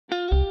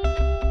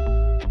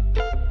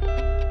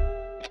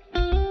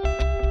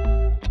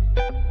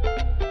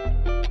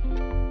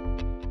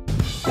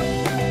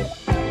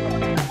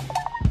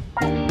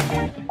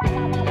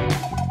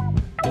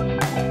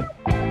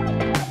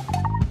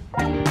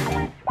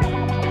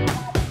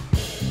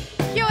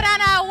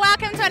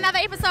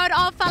episode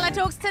of FALA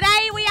Talks.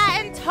 Today we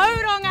are in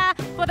Tauranga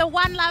for the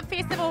OneLove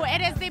Festival. It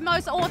is the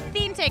most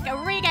authentic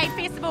reggae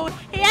festival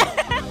here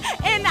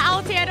in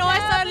Aotearoa.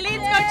 So let's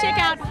go check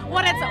out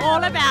what it's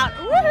all about.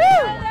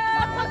 Woohoo!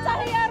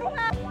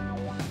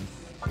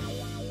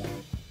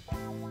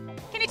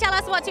 Can you tell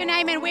us what's your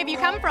name and where have you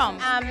come from?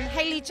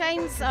 Hayley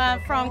James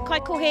from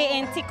Kaikohe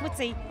and Te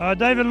Kuti.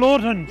 David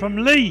Lawton from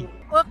Lee.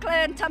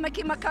 Auckland,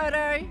 Tamaki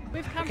Makaurau.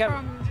 We've come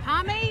from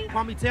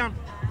Palmy Town.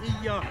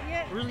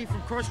 Really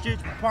from Christchurch,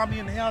 Palmy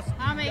in the house.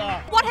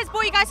 What has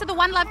brought you guys to the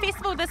OneLove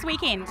Festival this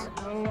weekend?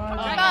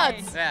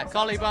 Buds. Yeah,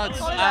 Collie Buds,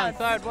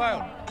 Third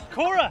World.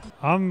 Cora.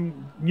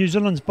 I'm New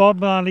Zealand's Bob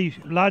Marley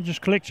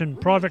largest collection,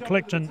 private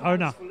collection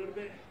owner.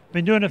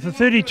 Been doing it for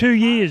 32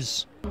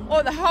 years.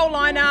 Oh, the whole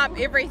lineup,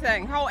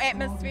 everything, whole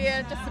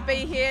atmosphere, just to be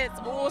here, it's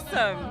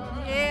awesome.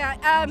 Yeah,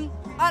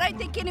 I don't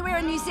think anywhere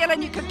in New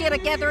Zealand you could get a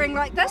gathering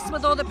like this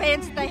with all the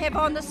bands that they have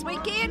on this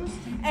weekend,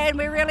 and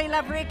we really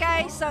love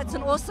reggae, so it's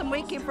an awesome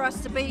weekend for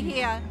us to be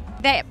here.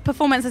 That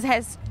performance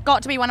has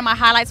got to be one of my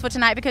highlights for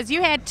tonight because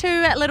you had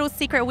two little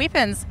secret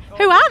weapons.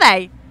 Who are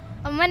they?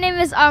 My name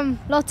is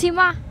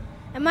Lotima,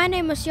 and my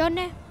name is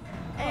Yone,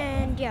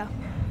 and yeah.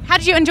 How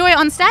did you enjoy it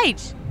on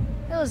stage?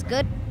 It was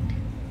good.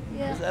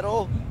 Yeah. Is that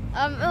all?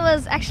 It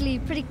was actually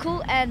pretty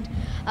cool, and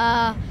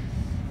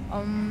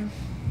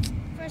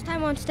first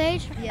time on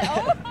stage. Yeah.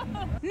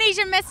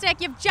 Nisha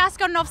Mystic, you've just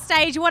gotten off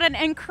stage. What an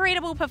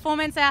incredible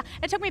performance.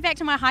 It took me back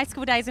to my high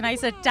school days when I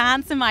used to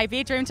dance in my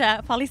bedroom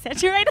to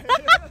Polysaturate.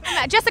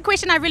 Just a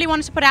question I really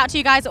wanted to put out to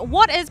you guys.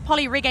 What is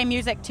poly reggae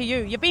music to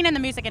you? You've been in the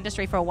music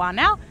industry for a while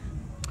now.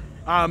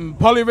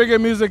 Poly reggae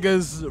music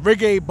is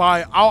reggae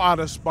by our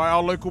artists, by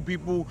our local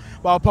people,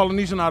 by our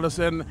Polynesian artists,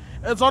 and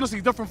it's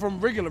honestly different from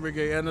regular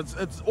reggae, and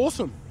it's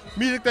awesome.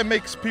 Music that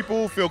makes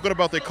people feel good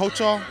about their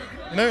culture,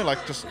 you know,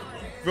 like just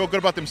feel good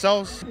about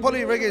themselves.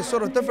 Poly reggae is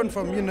sort of different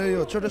from, you know,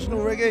 your traditional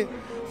reggae.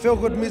 Feel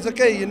good music,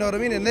 you know what I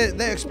mean? And that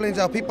explains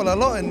our people a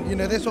lot, and you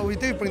know, that's what we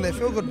do, bring that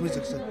feel good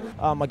music. So.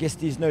 I guess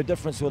there's no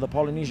difference with the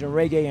Polynesian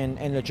reggae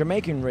and the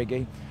Jamaican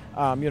reggae.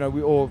 You know,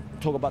 we all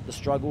talk about the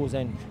struggles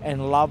and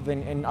love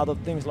and other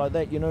things like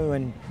that, you know,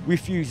 and we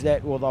fuse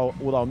that with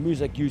our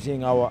music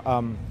using our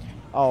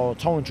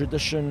Tongan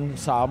tradition,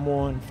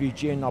 Samoan,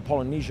 Fijian, our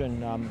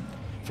Polynesian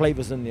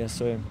flavours in there.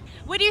 So,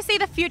 where do you see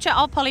the future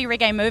of poly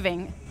reggae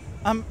moving?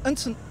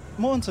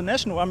 more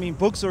international. I mean,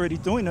 Boog's already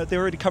doing it. They're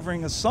already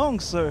covering his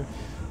songs. So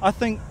I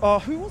think,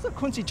 who was it?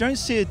 Quincy Jones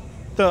said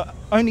the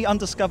only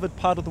undiscovered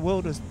part of the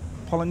world is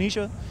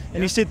Polynesia.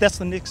 And he said that's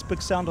the next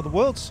big sound of the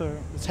world. So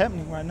it's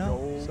happening right now.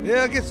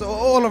 Yeah, I guess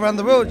all around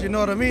the world, you know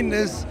what I mean?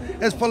 As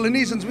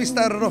Polynesians, we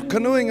started off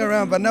canoeing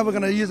around, but now we're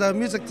going to use our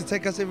music to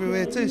take us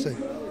everywhere too. So.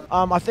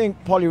 I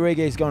think poly reggae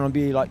is going to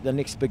be like the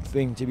next big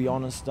thing, to be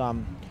honest.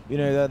 You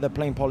know, they're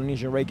playing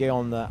Polynesian reggae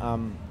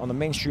on the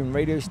mainstream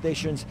radio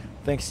stations,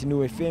 thanks to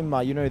New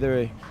FM. You know,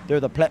 they're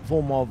the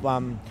platform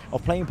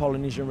of playing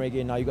Polynesian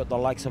reggae. Now you got the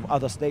likes of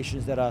other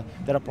stations that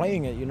are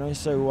playing it. You know,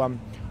 so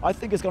I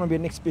think it's going to be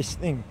the next best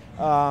thing.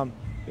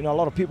 You know, a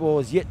lot of people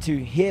is yet to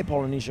hear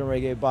Polynesian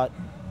reggae, but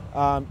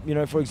you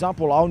know, for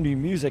example, our new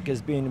music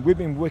we've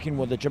been working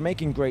with the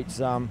Jamaican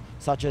greats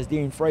such as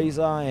Dean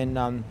Fraser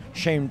and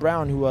Shane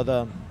Brown, who are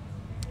the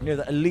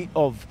elite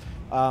of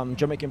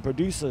Jamaican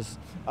producers,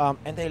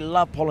 and they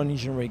love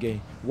Polynesian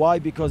reggae. Why?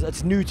 Because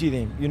it's new to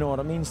them, you know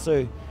what I mean?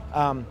 So,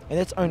 and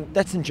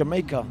that's in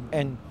Jamaica,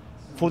 and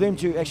for them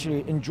to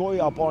actually enjoy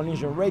our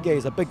Polynesian reggae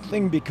is a big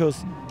thing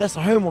because that's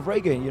the home of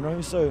reggae, you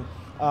know. So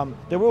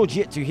they're all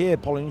yet to hear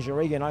Polynesian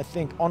reggae, and I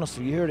think,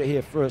 honestly, you heard it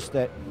here first,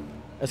 that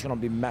it's going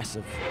to be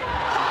massive.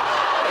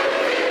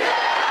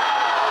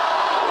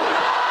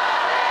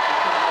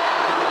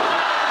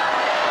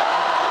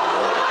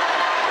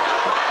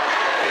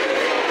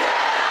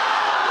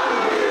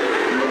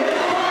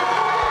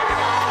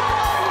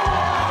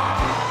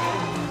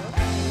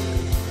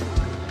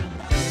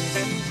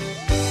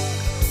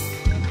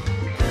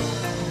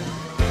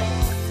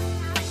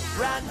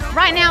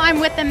 Right now I'm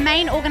with the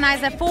main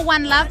organiser for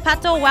OneLove,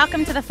 Pato.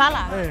 Welcome to the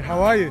FALA. Hey,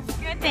 how are you?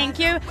 Good, thank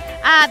you.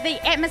 The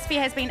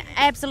atmosphere has been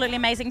absolutely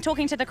amazing.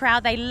 Talking to the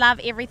crowd, they love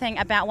everything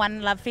about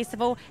OneLove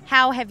Festival.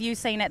 How have you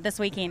seen it this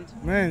weekend?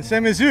 Man,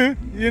 same as you.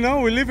 You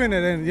know, we live in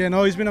it, and you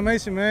know, it's been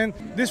amazing, man.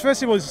 This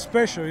festival is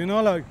special, you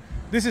know, like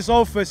this is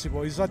our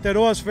festival. It's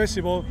Aotearoa's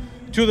festival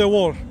to the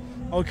world,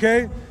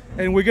 okay?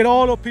 And we get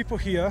all the people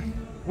here.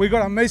 We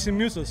got amazing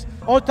music.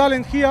 All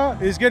talent here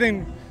is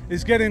getting,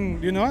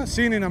 you know,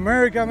 seen in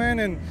America, man.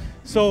 And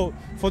so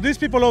for these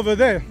people over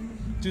there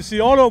to see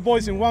all our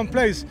boys in one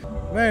place,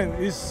 man,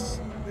 it's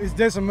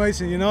just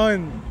amazing, you know.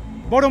 And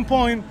bottom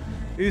point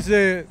is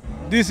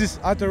this is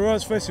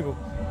Aotearoa's festival,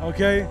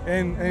 okay?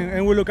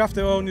 And we look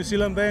after all New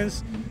Zealand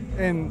bands,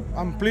 and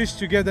I'm pleased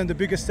to get them the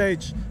biggest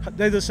stage.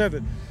 They deserve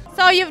it.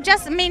 So you've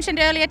just mentioned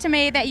earlier to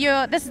me that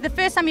this is the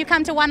first time you've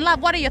come to OneLove.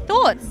 What are your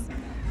thoughts?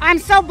 I'm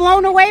so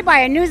blown away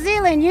by it. New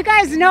Zealand, you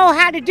guys know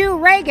how to do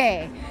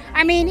reggae.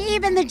 I mean,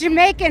 even the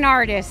Jamaican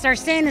artists are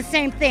saying the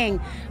same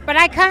thing. But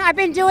I've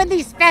been doing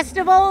these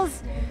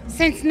festivals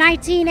since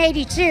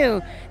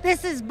 1982.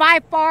 This is by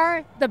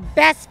far the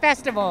best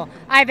festival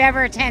I've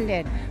ever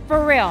attended,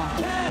 for real.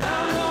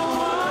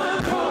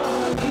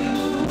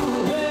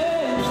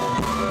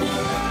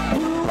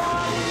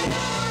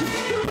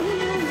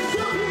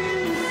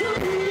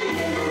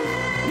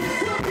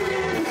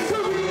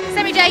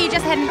 Sammy J, you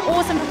just had an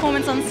awesome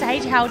performance on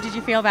stage. How did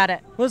you feel about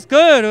it? It was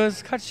good. It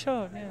was cut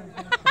short. Yeah.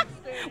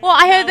 Well,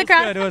 I heard the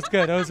crowd. It was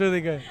good. It was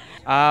really good.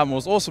 It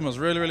was awesome. It was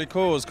really, really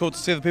cool. It was cool to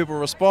see the people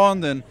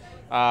respond and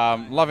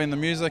loving the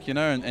music, you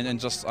know, and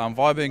just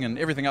vibing, and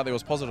everything out there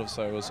was positive.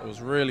 So it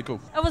was really cool.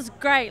 It was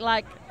great.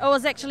 Like, it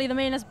was actually the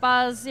meanest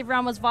buzz.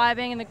 Everyone was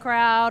vibing in the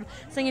crowd,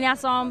 singing our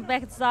song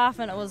back and stuff,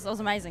 and it was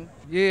amazing.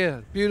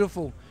 Yeah,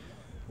 beautiful,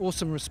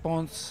 awesome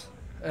response,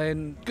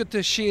 and good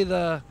to share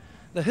the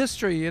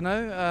history. You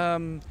know,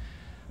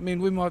 I mean,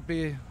 we might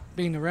be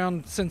been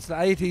around since the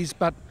 80s,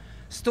 but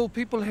still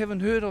people haven't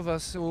heard of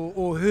us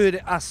or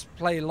heard us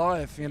play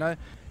live, you know.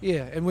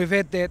 Yeah, and we've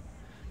had that,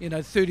 you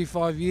know,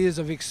 35 years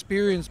of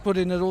experience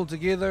putting it all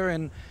together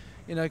and,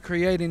 you know,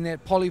 creating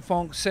that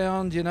polyphonic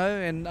sound, you know,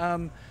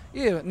 and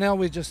yeah, now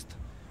we're just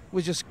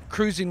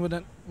cruising with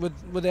it,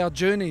 with our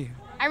journey.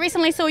 I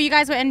recently saw you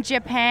guys were in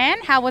Japan.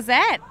 How was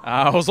that?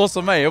 It was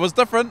awesome, mate. It was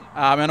different.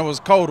 And it was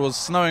cold. It was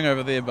snowing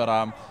over there, but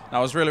it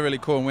was really, really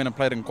cool. And went and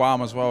played in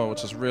Guam as well,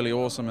 which is really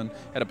awesome, and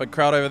had a big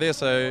crowd over there.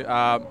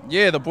 So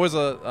yeah, the boys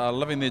are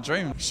living their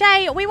dream.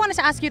 Shay, we wanted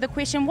to ask you the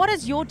question: what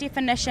is your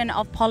definition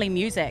of poly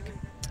music?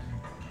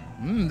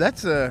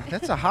 That's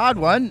a hard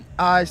one.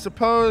 I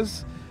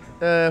suppose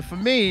for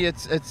me,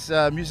 it's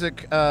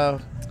music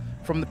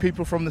from the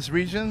people from this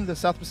region, the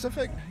South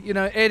Pacific. You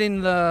know,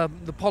 adding the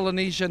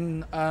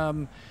Polynesian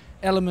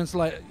elements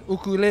like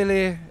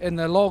ukulele and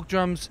the log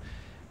drums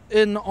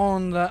in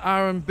on the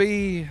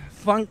R&B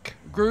funk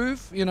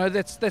groove. You know,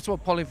 that's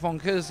what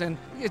polyphonic is, and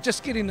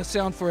just getting the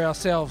sound for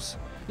ourselves.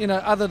 You know,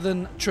 other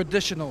than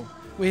traditional,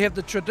 we have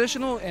the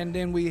traditional, and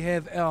then we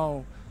have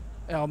our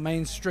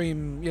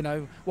mainstream. You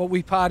know, what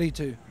we party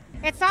to.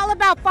 It's all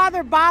about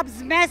Father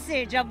Bob's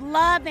message of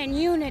love and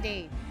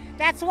unity.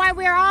 That's why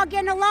we're all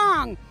getting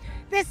along.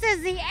 This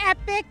is the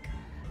epic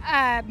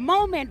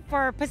moment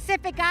for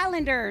Pacific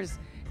Islanders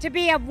to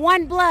be of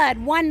one blood,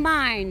 one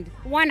mind,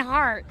 one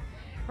heart,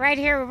 right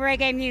here with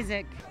reggae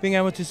music. Being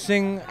able to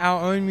sing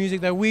our own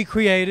music that we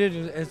created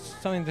is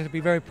something to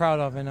be very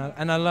proud of, and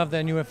I love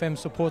that New FM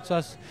supports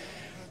us.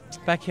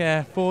 Back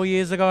here 4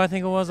 years ago, I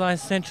think it was, I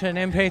sent an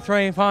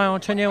MP3 file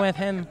to New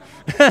FM.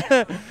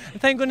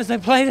 Thank goodness they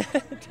played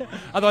it,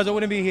 otherwise I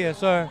wouldn't be here.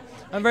 So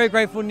I'm very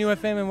grateful to New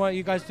FM and what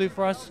you guys do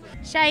for us.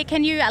 Shay,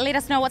 can you let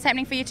us know what's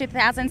happening for you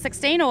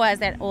 2016, or is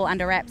that all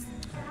under wraps?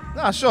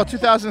 No, sure.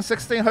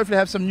 2016. Hopefully,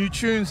 have some new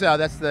tunes out.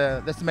 That's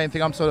the main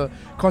thing I'm sort of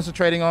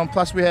concentrating on.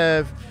 Plus, we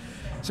have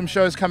some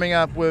shows coming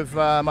up with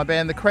my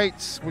band, The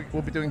Crates.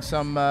 We'll be doing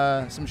some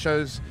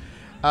shows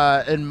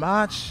in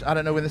March. I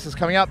don't know when this is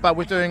coming up, but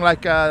we're doing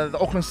like the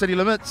Auckland City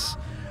Limits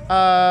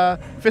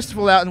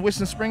festival out in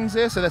Western Springs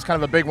there. So that's kind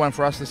of a big one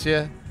for us this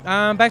year.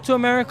 Back to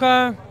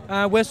America,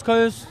 West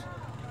Coast,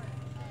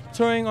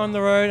 touring on the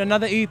road.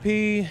 Another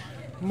EP,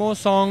 more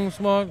songs,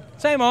 more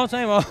same old.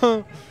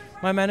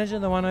 My manager,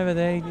 the one over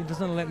there, he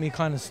doesn't let me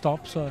kind of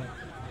stop, so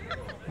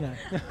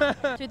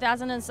yeah.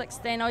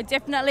 2016, I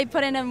definitely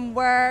put in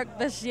work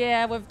this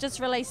year. We've just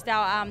released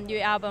our new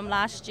album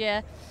last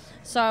year,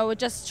 so we're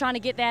just trying to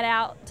get that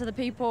out to the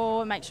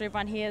people and make sure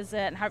everyone hears it,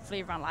 and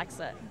hopefully everyone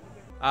likes it.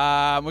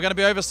 We're going to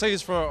be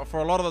overseas for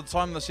a lot of the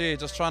time this year,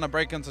 just trying to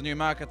break into new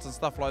markets and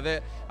stuff like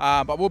that.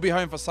 But we'll be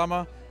home for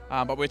summer,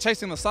 but we're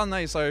chasing the sun,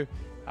 eh? So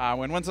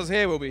when winter's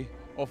here, we'll be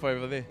off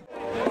over there.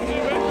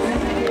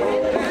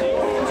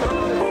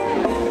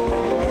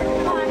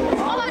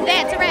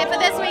 That's a wrap for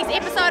this week's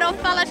episode of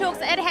FALA Talks.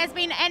 It has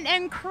been an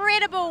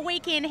incredible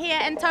weekend here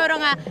in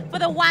Tauranga for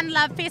the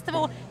OneLove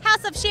Festival.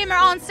 House of Shema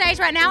are on stage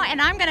right now,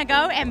 and I'm going to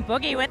go and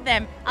boogie with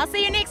them. I'll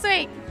see you next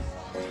week.